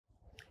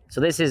So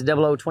this is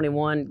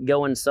 0021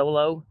 going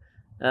solo.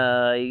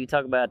 You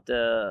talk about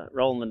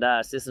rolling the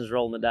dice. This is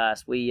rolling the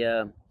dice. We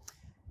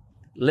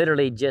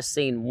literally just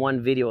seen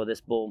one video of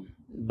this bull,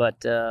 but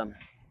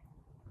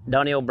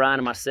Donnie O'Brien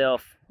and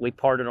myself, we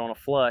parted on a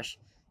flush,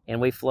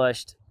 and we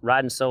flushed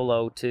riding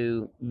solo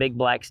to Big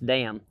Black's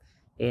dam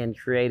and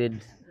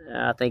created,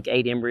 I think,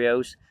 8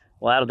 embryos.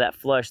 Well, out of that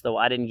flush, though,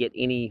 I didn't get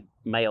any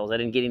males. I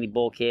didn't get any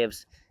bull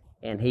calves,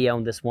 and he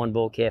owned this one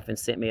bull calf and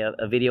sent me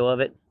a video of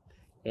it.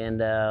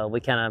 And we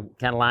kind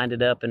of lined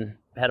it up and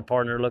had a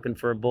partner looking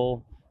for a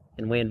bull,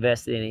 and we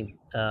invested in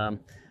him.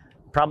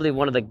 Probably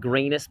one of the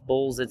greenest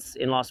bulls that's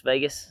in Las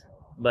Vegas,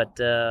 but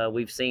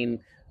we've seen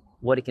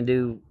what he can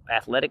do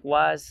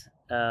athletic-wise.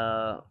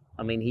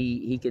 I mean,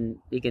 he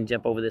can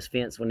jump over this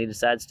fence when he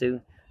decides to,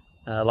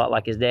 a lot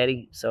like his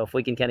daddy. So if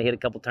we can kind of hit a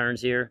couple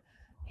turns here,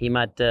 he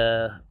might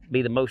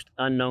be the most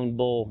unknown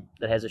bull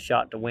that has a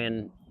shot to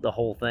win the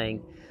whole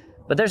thing.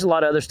 But there's a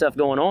lot of other stuff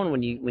going on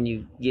when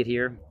you get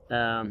here,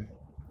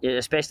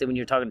 especially when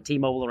you're talking to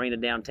T-Mobile Arena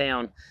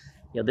downtown.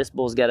 You know, this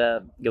bull's got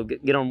to go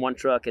get on one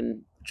truck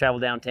and travel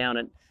downtown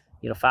at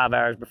 5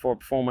 hours before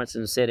performance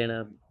and sit in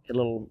a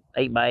little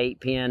 8x8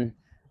 pen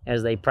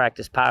as they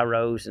practice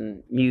pyros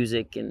and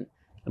music. And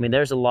I mean,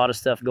 there's a lot of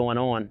stuff going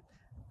on.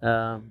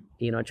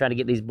 Trying to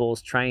get these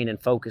bulls trained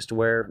and focused to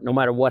where no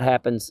matter what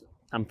happens,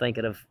 I'm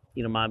thinking of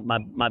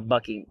my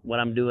bucking,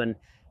 what I'm doing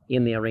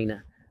in the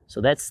arena.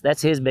 So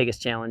that's his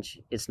biggest challenge.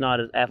 It's not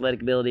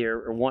athletic ability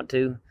or want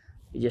to.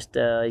 You just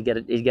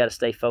he's got to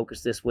stay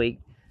focused this week.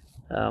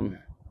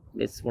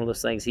 It's one of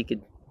those things. He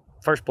could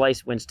first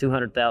place wins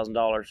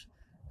 $200,000.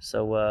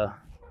 So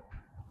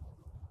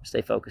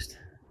stay focused.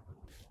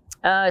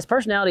 His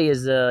personality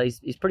is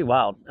he's pretty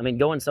wild. I mean,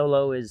 going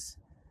solo is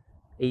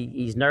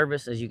he's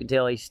nervous, as you can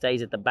tell. He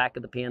stays at the back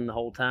of the pen the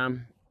whole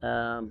time.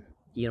 And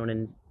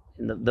in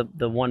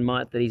the 1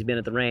 month that he's been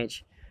at the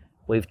ranch,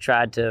 we've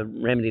tried to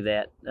remedy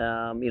that.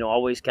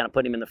 Always kind of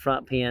put him in the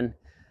front pen.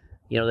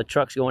 The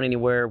truck's going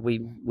anywhere. We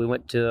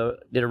did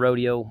a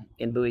rodeo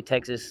in Bowie,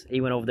 Texas.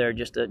 He went over there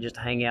just to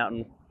hang out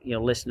and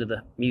listen to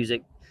the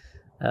music.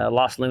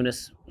 Los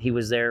Lunas, he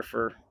was there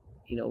for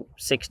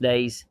 6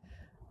 days.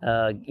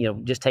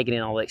 Just taking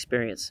in all the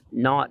experience,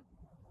 not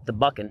the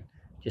bucking,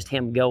 just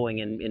him going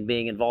and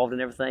being involved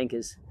in everything.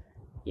 Because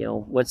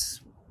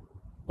what's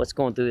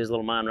going through his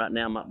little mind right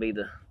now might be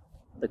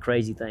the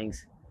crazy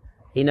things.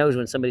 He knows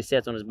when somebody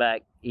sits on his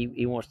back,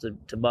 he wants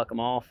to buck them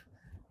off,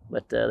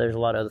 but there's a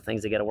lot of other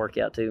things they got to work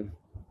out too.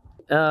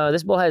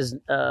 This bull has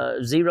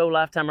 0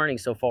 lifetime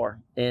earnings so far,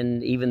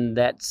 and even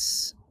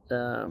that's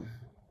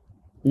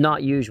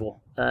not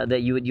usual.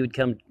 That you would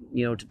come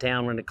to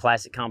town, run a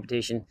classic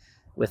competition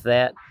with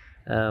that.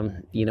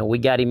 We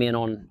got him in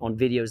on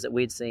videos that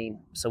we'd seen,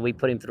 so we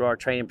put him through our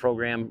training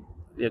program,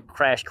 a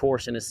crash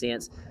course in a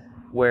sense,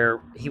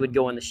 where he would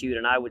go in the chute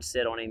and I would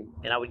sit on him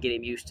and I would get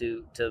him used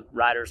to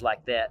riders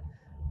like that.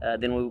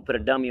 Then we would put a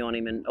dummy on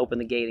him and open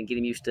the gate and get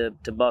him used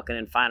to bucking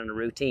and finding a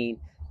routine,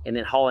 and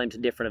then haul him to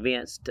different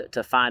events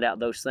to find out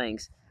those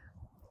things.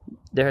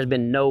 There has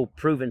been no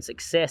proven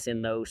success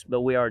in those,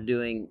 but we are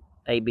doing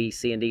A, B,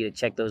 C, and D to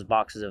check those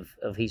boxes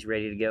of he's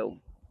ready to go.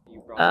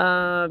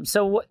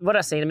 So what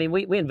I seen, I mean,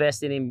 we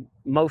invested in him.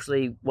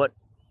 Mostly what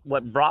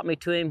brought me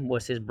to him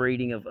was his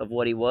breeding of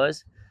what he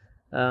was.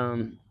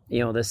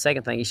 The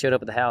second thing, he showed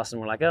up at the house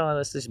and we're like, oh,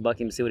 let's just buck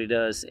him and see what he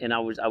does. And I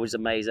was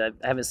amazed. I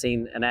haven't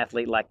seen an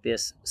athlete like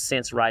this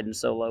since riding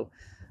solo.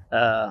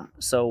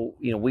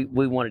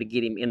 We wanted to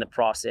get him in the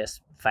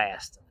process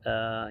fast,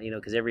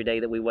 because every day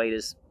that we wait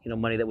is,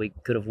 money that we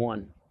could have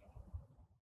won.